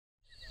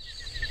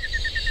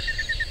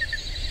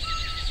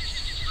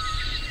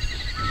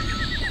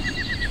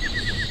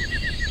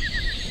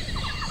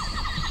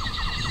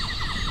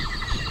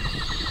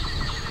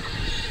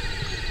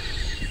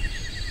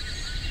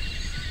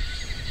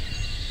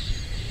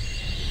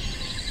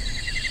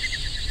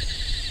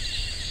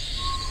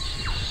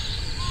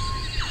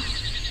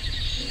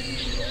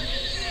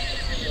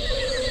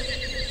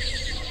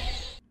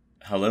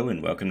Hello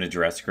and welcome to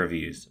Jurassic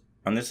Reviews.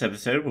 On this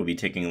episode, we'll be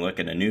taking a look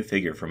at a new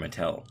figure from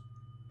Mattel.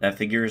 That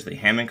figure is the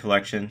Hammond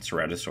Collection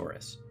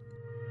Ceratosaurus.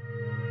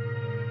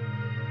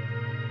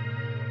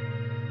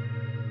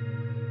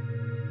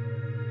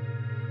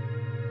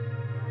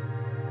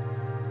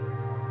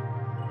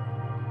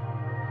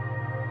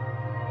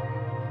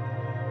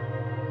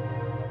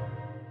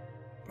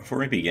 Before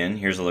we begin,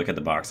 here's a look at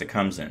the box it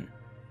comes in.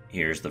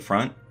 Here's the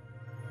front.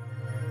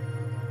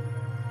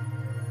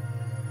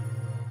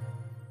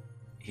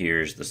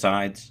 Here's the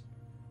sides.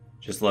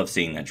 Just love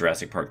seeing that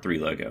Jurassic Park 3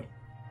 logo.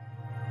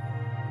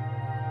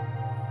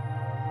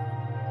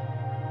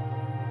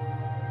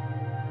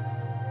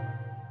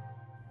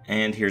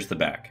 And here's the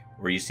back,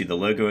 where you see the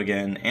logo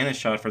again and a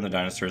shot from the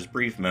dinosaur's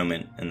brief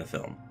moment in the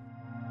film.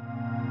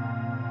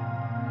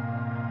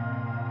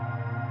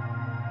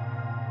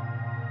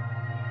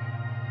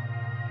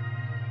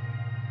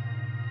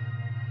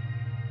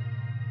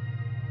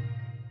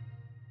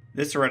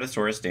 This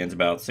Ceratosaurus stands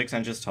about 6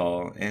 inches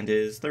tall and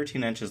is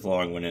 13 inches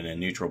long when in a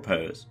neutral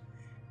pose.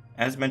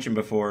 As mentioned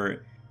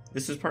before,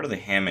 this is part of the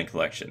Hammond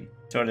collection,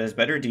 so it has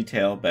better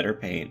detail, better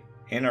paint,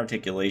 and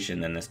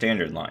articulation than the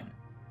standard line,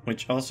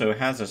 which also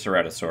has a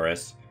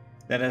Ceratosaurus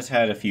that has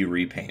had a few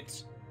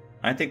repaints.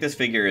 I think this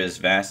figure is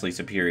vastly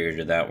superior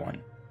to that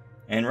one,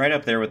 and right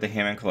up there with the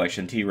Hammond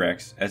collection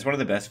T-Rex as one of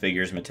the best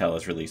figures Mattel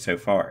has released so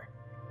far.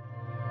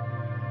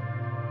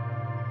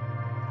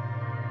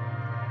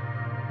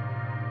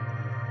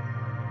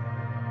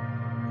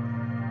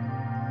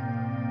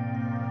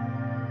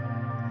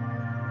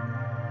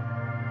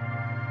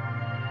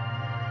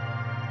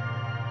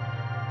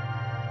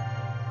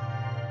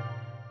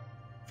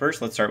 First,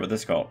 let's start with the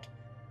sculpt.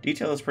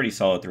 Detail is pretty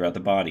solid throughout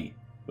the body,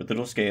 with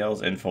little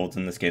scales and folds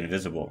in the skin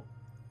visible.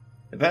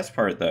 The best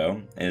part,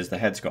 though, is the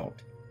head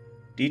sculpt.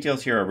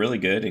 Details here are really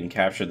good and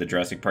capture the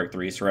Jurassic Park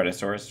 3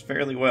 Ceratosaurus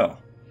fairly well.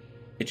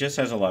 It just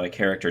has a lot of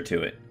character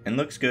to it, and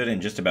looks good in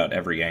just about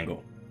every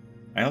angle.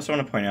 I also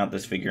want to point out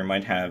this figure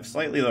might have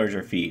slightly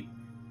larger feet,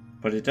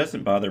 but it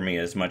doesn't bother me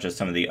as much as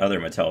some of the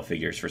other Mattel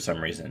figures for some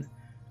reason.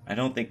 I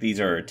don't think these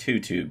are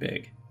too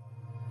big.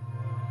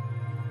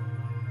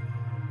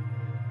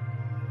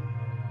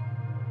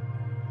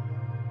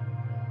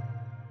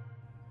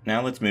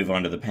 Now let's move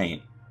on to the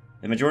paint.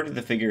 The majority of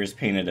the figure is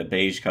painted a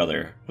beige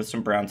color with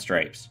some brown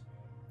stripes.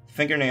 The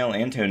fingernail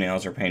and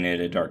toenails are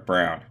painted a dark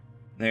brown.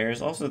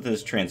 There's also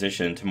this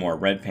transition to more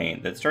red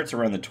paint that starts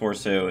around the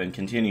torso and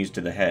continues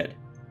to the head.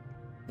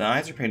 The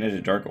eyes are painted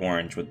a dark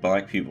orange with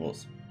black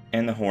pupils,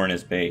 and the horn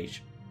is beige.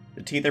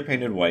 The teeth are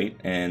painted white,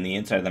 and the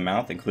inside of the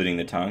mouth, including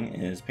the tongue,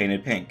 is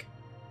painted pink.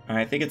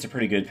 I think it's a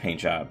pretty good paint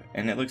job,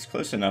 and it looks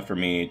close enough for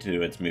me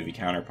to its movie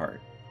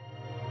counterpart.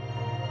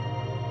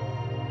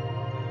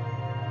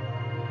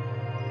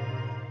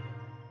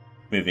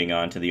 Moving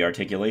on to the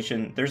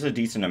articulation, there's a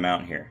decent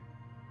amount here.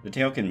 The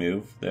tail can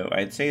move, though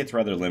I'd say it's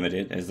rather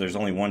limited as there's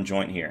only one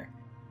joint here,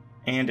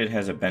 and it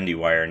has a bendy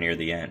wire near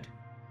the end.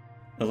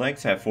 The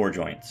legs have 4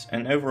 joints,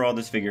 and overall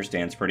this figure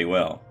stands pretty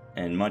well,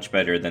 and much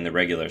better than the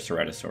regular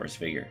Ceratosaurus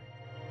figure.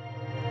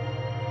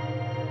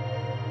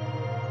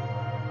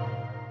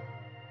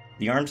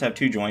 The arms have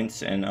 2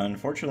 joints, and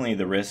unfortunately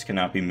the wrists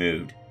cannot be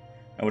moved.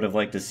 I would have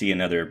liked to see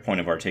another point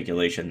of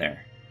articulation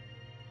there.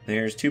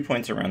 There's 2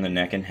 points around the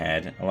neck and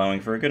head,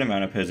 allowing for a good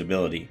amount of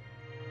posability.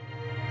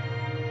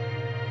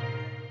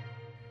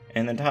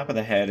 And the top of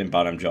the head and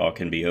bottom jaw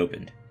can be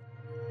opened.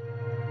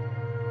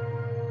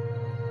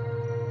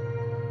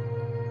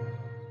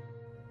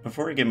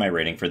 Before I give my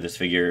rating for this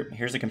figure,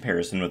 here's a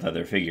comparison with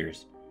other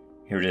figures.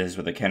 Here it is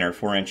with a Kenner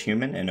 4-inch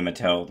human and a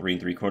Mattel 3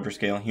 3/4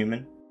 scale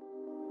human.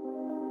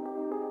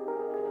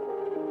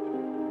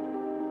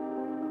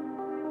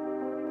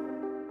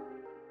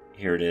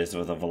 Here it is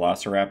with a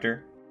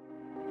Velociraptor.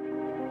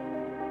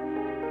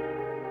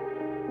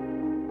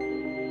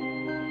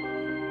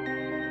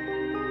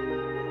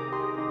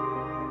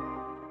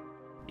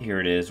 Here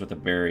it is with a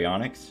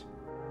Baryonyx.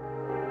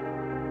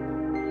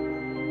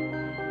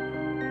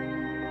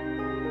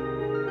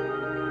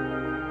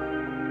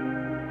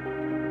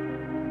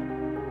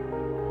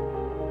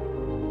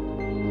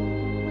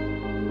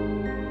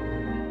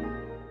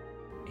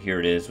 Here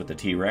it is with the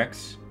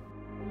T-Rex.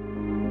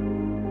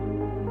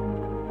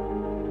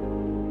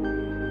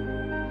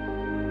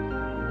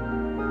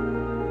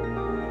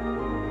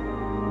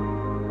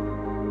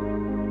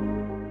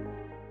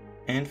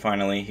 And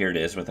finally, here it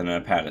is with an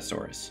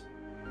Apatosaurus.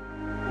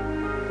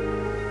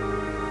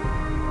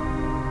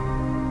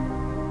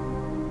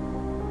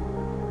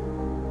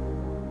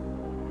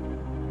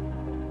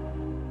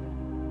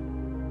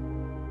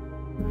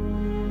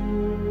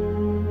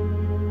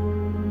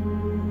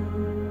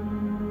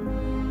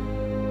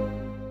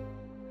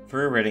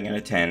 For a rating out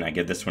of 10, I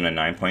give this one a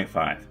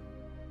 9.5.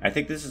 I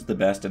think this is the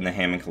best in the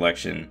Hammond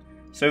collection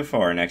so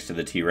far next to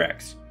the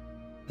T-Rex.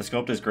 The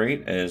sculpt is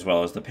great, as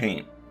well as the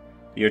paint.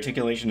 The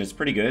articulation is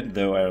pretty good,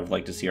 though I would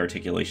like to see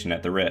articulation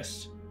at the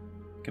wrists.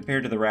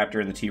 Compared to the Raptor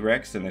and the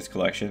T-Rex in this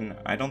collection,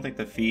 I don't think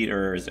the feet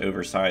are as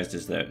oversized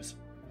as those.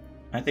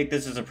 I think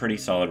this is a pretty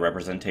solid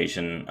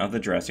representation of the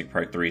Jurassic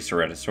Park 3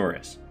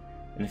 Ceratosaurus.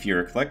 and if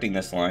you're collecting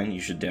this line, you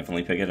should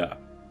definitely pick it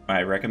up.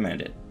 I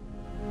recommend it.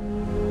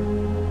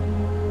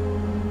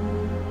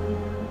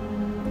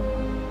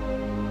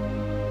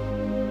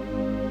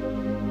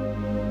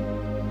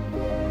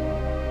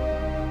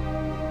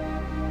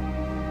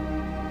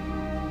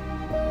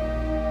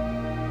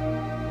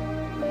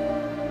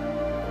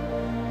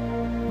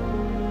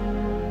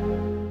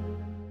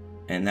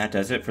 And that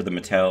does it for the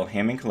Mattel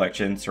Hammond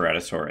Collection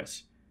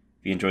Ceratosaurus.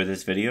 If you enjoyed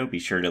this video, be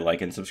sure to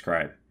like and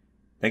subscribe.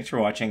 Thanks for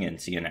watching,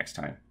 and see you next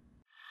time.